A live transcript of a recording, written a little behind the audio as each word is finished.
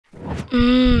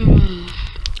Mmm,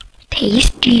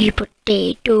 tasty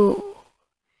potato.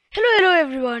 Hello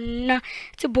everyone.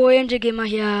 It's your boy MJ Gamer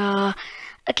here.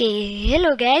 Okay,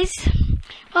 hello guys.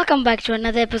 Welcome back to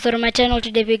another episode of my channel.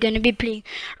 Today we're gonna be playing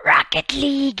Rocket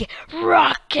League.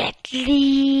 Rocket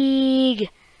League.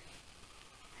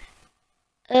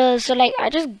 I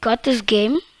just got this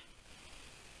game.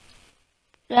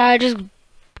 I just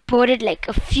bought it like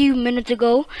a few minutes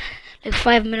ago, like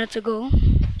 5 minutes ago.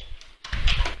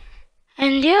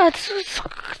 And yeah, it's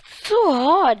so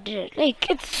hard.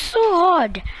 Like, it's so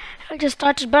hard. I just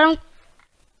started, but I'm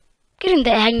getting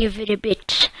the hang of it a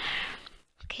bit.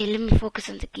 Okay, let me focus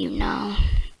on the game now.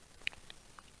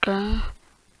 Okay.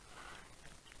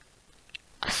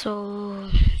 So,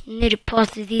 need to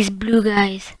pass to these blue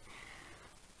guys.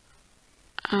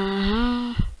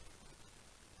 Oh,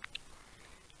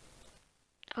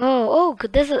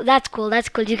 that's cool. That's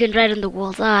cool. You can ride on the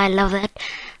walls. Oh, I love that.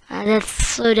 That's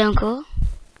so damn cool.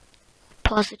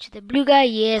 Pass it to the blue guy.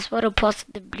 Yes, what a pass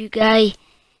to the blue guy.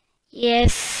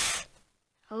 Yes.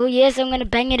 Oh yes, I'm gonna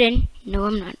bang it in. No,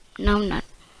 I'm not. No, I'm not.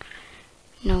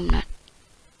 No, I'm not.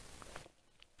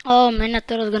 Oh man, I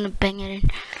thought I was gonna bang it in.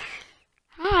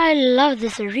 Oh, I love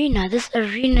this arena. This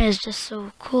arena is just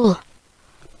so cool.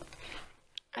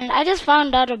 And I just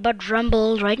found out about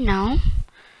Rumble right now.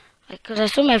 Because I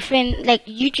saw my friend, like,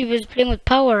 YouTubers playing with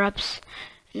power-ups.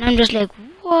 And I'm just like,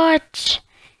 what?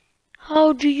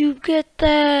 How do you get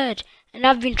that? And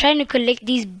I've been trying to collect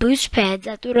these boost pads.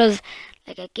 I thought it was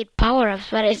like I get power-ups,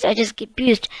 but I just get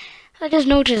boost. I just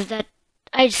noticed that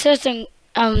I searched on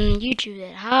YouTube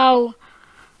that how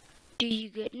do you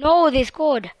get... No, they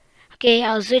scored. Okay,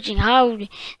 I was searching how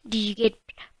do you get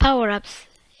power-ups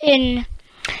in...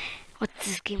 What's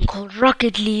this game called?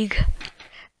 Rocket League.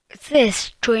 It's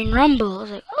this, join Rumble. I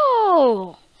was like,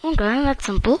 oh, okay, that's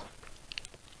simple.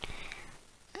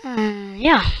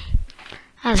 Yeah,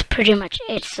 that's pretty much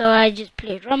it. So I just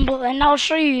played Rumble, and I'll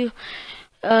show you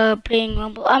playing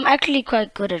Rumble. I'm actually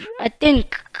quite good at it. I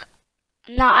think.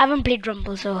 Now I haven't played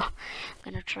Rumble, so I'm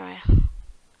gonna try. I'm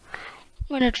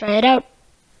gonna try it out.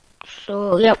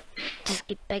 So yep, just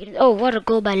get back in. Oh, what a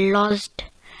goal by Lost.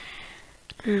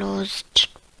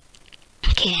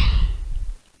 Okay.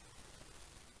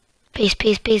 Pace.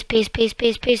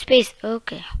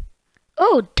 Okay.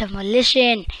 Oh,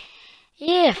 demolition.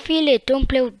 Yeah, feel it. Don't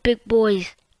play with big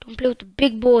boys. Don't play with the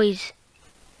big boys.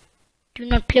 Do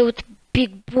not play with the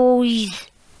big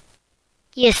boys.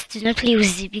 Yes, do not play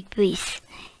with the big boys.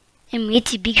 I'm way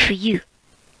too big for you.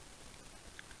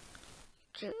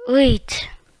 Okay, wait.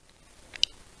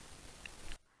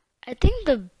 I think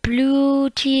the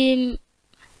blue team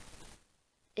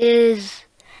is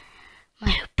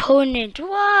my opponent.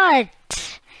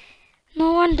 What?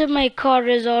 No wonder my car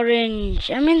is orange.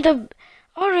 I'm in the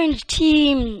orange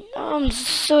team. Oh, I'm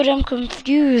so damn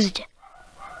confused.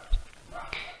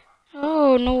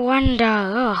 Oh, no wonder.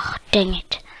 Oh, dang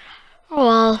it. Oh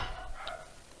well.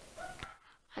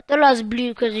 I thought it was blue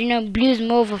because, you know, blue is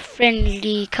more of a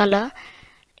friendly color.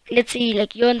 Let's see,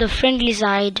 like, you're on the friendly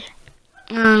side.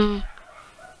 Like,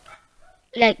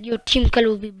 your team color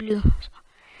will be blue.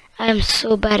 I am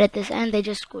so bad at this, and they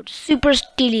just scored. Super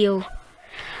Stelio.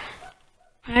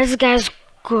 This guy's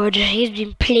good. He's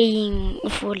been playing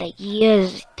for like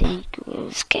years, I think.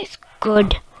 This guy's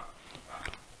good.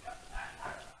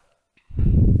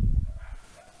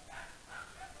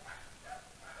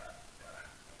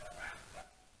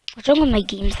 What's wrong with my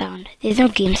game sound? There's no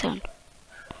game sound.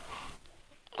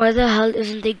 Why the hell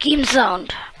isn't there game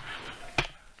sound?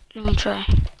 Let me try.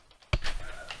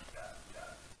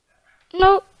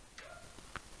 No.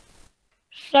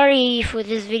 Sorry for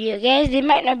this video, guys. There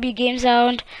might not be game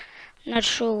sound. Not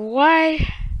sure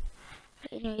why.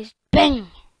 But anyways,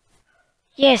 bang.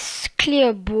 Yes,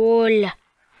 clear ball.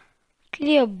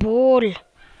 Clear ball.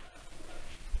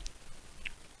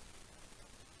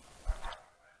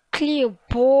 Clear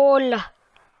ball.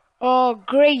 Oh,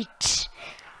 great.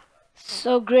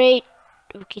 So great.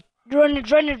 Okay, run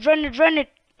it.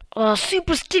 Oh,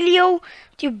 Super Stelio.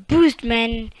 It's your boost,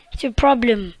 man. It's your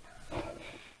problem.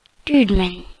 Dude,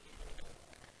 man.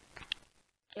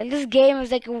 Like, this game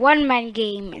is like a one-man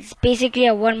game. It's basically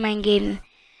a one-man game.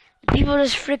 People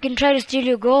just freaking try to steal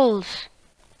your goals.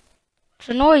 It's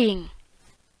annoying.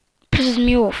 Pisses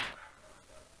me off.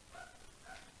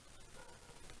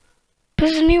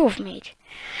 Mate.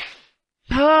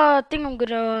 Oh, I think I'm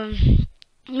gonna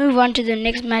move on to the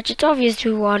next match. It's obvious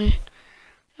who won.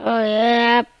 Oh,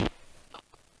 yeah.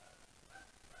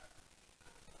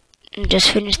 Just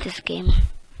finish this game.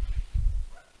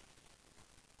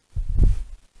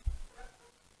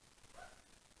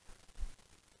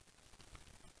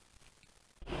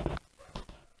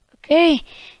 Okay,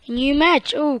 new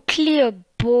match. Oh, clear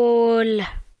ball.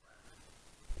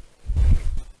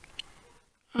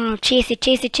 Oh, chase it,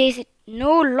 chase it, chase it.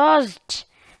 No, lost.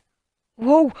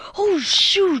 Whoa. Oh,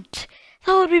 shoot.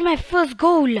 That would be my first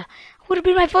goal. Would have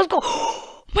been my first goal.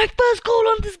 My first goal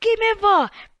on this game ever.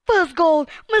 First goal.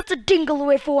 Mr. Dingle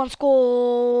away for one scores.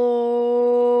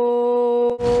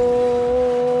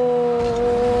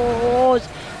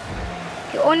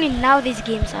 Okay, only now this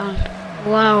game sound.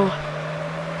 Wow.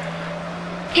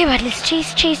 Okay, but let's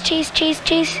chase, chase, chase, chase,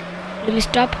 chase. Let me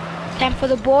stop. Time for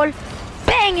the ball.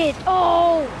 Bang it!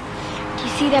 Oh! Do you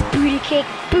see that booty kick?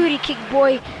 Booty kick,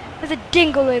 boy. There's a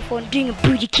Dingle away for doing a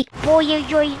booty kick, boy, yo,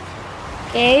 yo.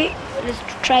 Okay, let's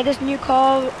try this new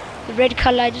car, the red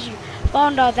color. I just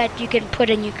found out that you can put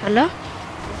a new color.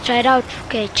 Let's try it out.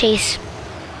 Okay, chase.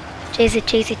 Chase it,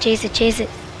 chase it, chase it, chase it.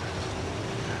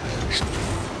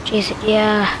 Chase it,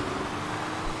 yeah.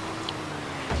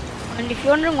 And if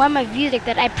you're wondering why my view is like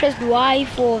that, I pressed Y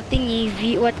for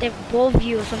thingy, whatever, ball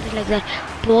view or something like that.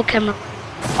 Ball camera.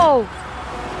 Oh,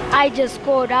 I just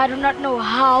scored. I do not know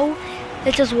how.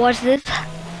 Let's just watch this.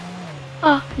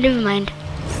 Oh, never mind.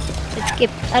 Let's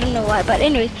skip. I don't know why, but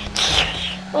anyways.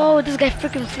 Oh, this guy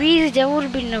freaking freezes. That would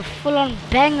have been a full-on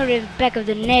banger in the back of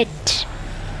the net.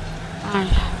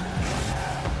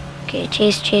 Okay,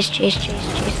 chase, chase, chase, chase,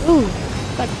 chase. Ooh,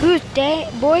 got boost,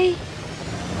 boy.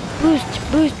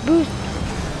 Boost, boost, boost.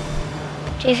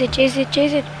 Chase it, chase it,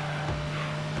 chase it.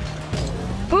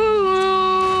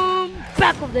 Boom!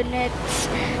 Back of the net.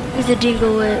 There's a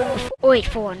Dingle with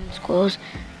 084 scores.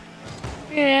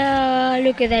 Yeah,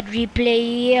 look at that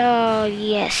replay. Oh,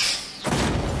 yes.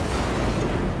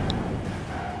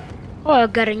 Oh, I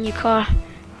got a new car.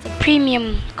 It's a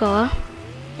premium car.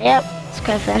 Yep, it's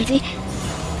quite fancy.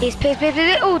 Pace, pace, pace,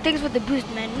 pace. Oh, thanks for the boost,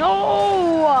 man.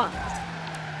 No!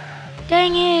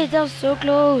 Dang it, that was so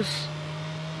close.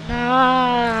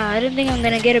 Nah, I don't think I'm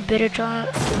gonna get a better chance.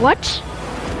 What?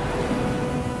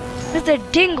 Mr.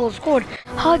 Dingle scored.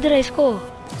 How did I score?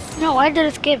 No, why did I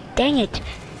skip? Dang it.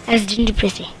 That's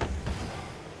depressing.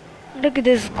 Look at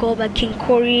this goal by King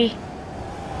Corey.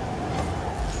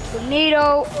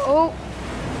 Tornado. Oh.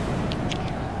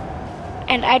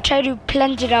 And I try to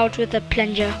plunge it out with a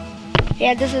plunger.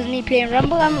 Yeah, this is me playing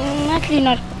Rumble. I'm actually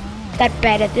not that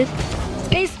bad at this.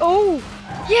 Base. Oh.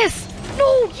 Yes.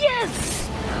 No. Yes.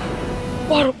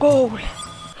 What a goal.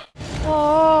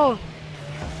 Oh.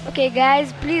 Okay,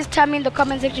 guys. Please tell me in the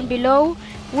comment section below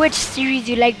which series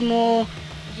you like more.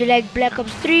 Do you like Black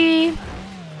Ops 3,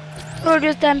 Road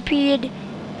Stampede,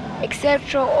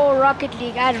 etc. or Rocket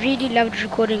League? I really loved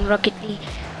recording Rocket League.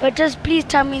 But just please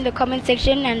tell me in the comment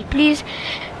section and please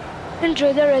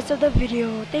enjoy the rest of the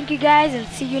video. Thank you guys and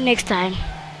see you next time.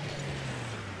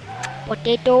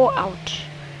 Potato out.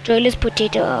 Joyless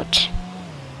Potato out.